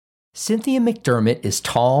Cynthia McDermott is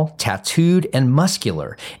tall, tattooed, and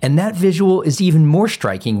muscular, and that visual is even more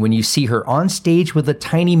striking when you see her on stage with a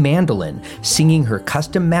tiny mandolin, singing her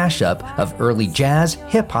custom mashup of early jazz,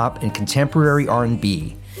 hip-hop, and contemporary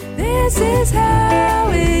R&B. This is how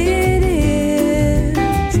it is.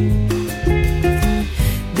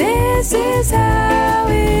 This is how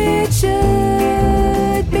it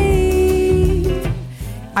should be.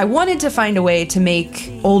 I wanted to find a way to make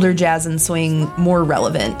older jazz and swing more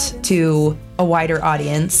relevant to a wider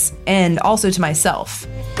audience and also to myself.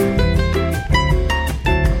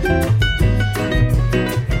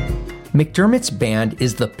 McDermott's band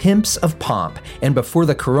is the Pimps of Pompe, and before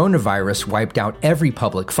the coronavirus wiped out every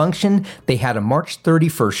public function, they had a March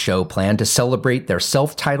 31st show planned to celebrate their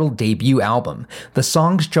self-titled debut album. The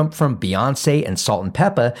songs jump from Beyonce and Salt and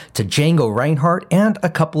Pepa to Django Reinhardt and a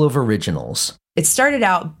couple of originals. It started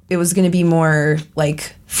out, it was going to be more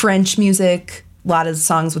like French music, a lot of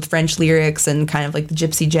songs with French lyrics and kind of like the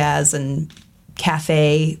gypsy jazz and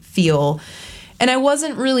cafe feel. And I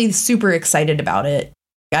wasn't really super excited about it.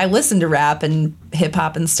 I listen to rap and hip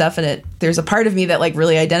hop and stuff, and there's a part of me that like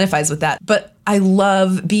really identifies with that. But I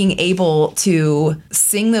love being able to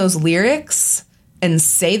sing those lyrics and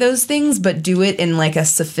say those things, but do it in like a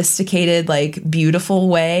sophisticated, like beautiful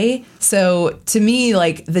way. So to me,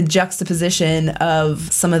 like the juxtaposition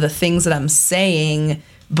of some of the things that I'm saying,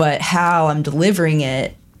 but how I'm delivering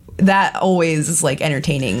it, that always is like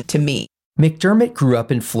entertaining to me. McDermott grew up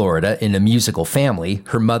in Florida in a musical family.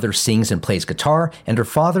 Her mother sings and plays guitar, and her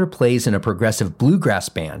father plays in a progressive bluegrass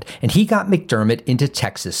band, and he got McDermott into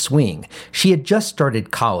Texas swing. She had just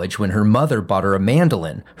started college when her mother bought her a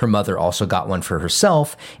mandolin. Her mother also got one for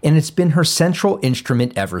herself, and it's been her central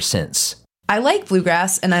instrument ever since. I like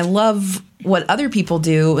bluegrass, and I love what other people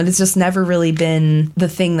do, and it's just never really been the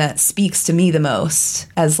thing that speaks to me the most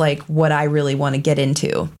as like what I really want to get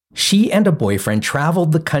into. She and a boyfriend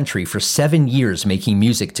traveled the country for 7 years making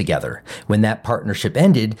music together. When that partnership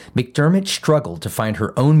ended, McDermott struggled to find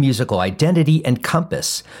her own musical identity and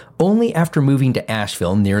compass. Only after moving to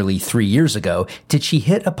Asheville nearly 3 years ago did she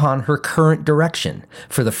hit upon her current direction.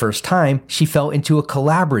 For the first time, she fell into a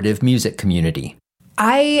collaborative music community.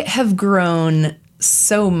 I have grown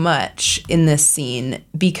so much in this scene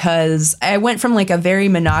because I went from like a very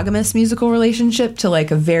monogamous musical relationship to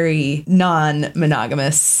like a very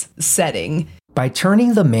non-monogamous setting. By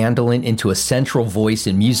turning the mandolin into a central voice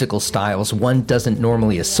in musical styles one doesn't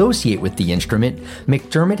normally associate with the instrument,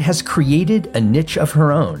 McDermott has created a niche of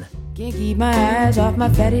her own. Can't keep my eyes off my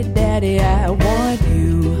fatty daddy, I want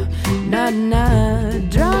you, nah,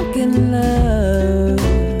 drunk in love.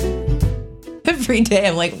 Every day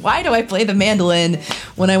I'm like, why do I play the mandolin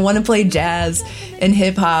when I want to play jazz and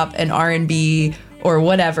hip hop and R&B or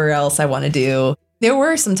whatever else I want to do? There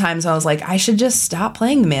were some times I was like, I should just stop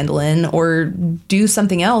playing the mandolin or do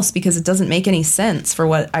something else because it doesn't make any sense for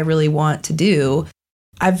what I really want to do.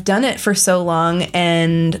 I've done it for so long,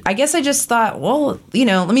 and I guess I just thought, well,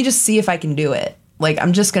 let me just see if I can do it. Like,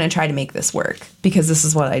 I'm just going to try to make this work because this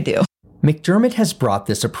is what I do. McDermott has brought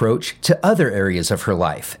this approach to other areas of her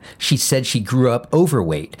life. She said she grew up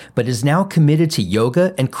overweight, but is now committed to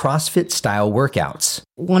yoga and CrossFit-style workouts.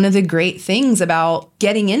 One of the great things about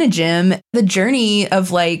getting in a gym, the journey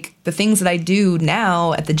of like the things that I do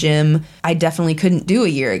now at the gym, I definitely couldn't do a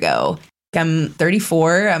year ago. I'm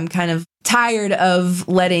 34. I'm kind of tired of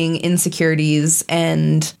letting insecurities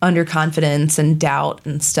and underconfidence and doubt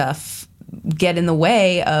and stuff get in the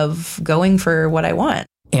way of going for what I want.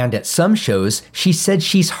 And at some shows, she said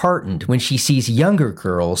she's heartened when she sees younger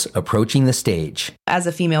girls approaching the stage. As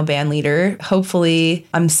a female band leader, hopefully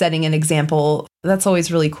I'm setting an example. That's always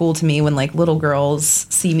really cool to me when like little girls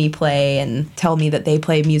see me play and tell me that they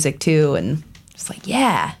play music too. And it's like,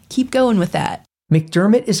 yeah, keep going with that.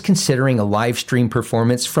 McDermott is considering a live stream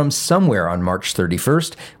performance from somewhere on March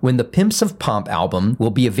 31st when the Pimps of Pompe album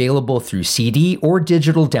will be available through CD or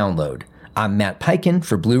digital download. I'm Matt Peiken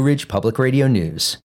for Blue Ridge Public Radio News.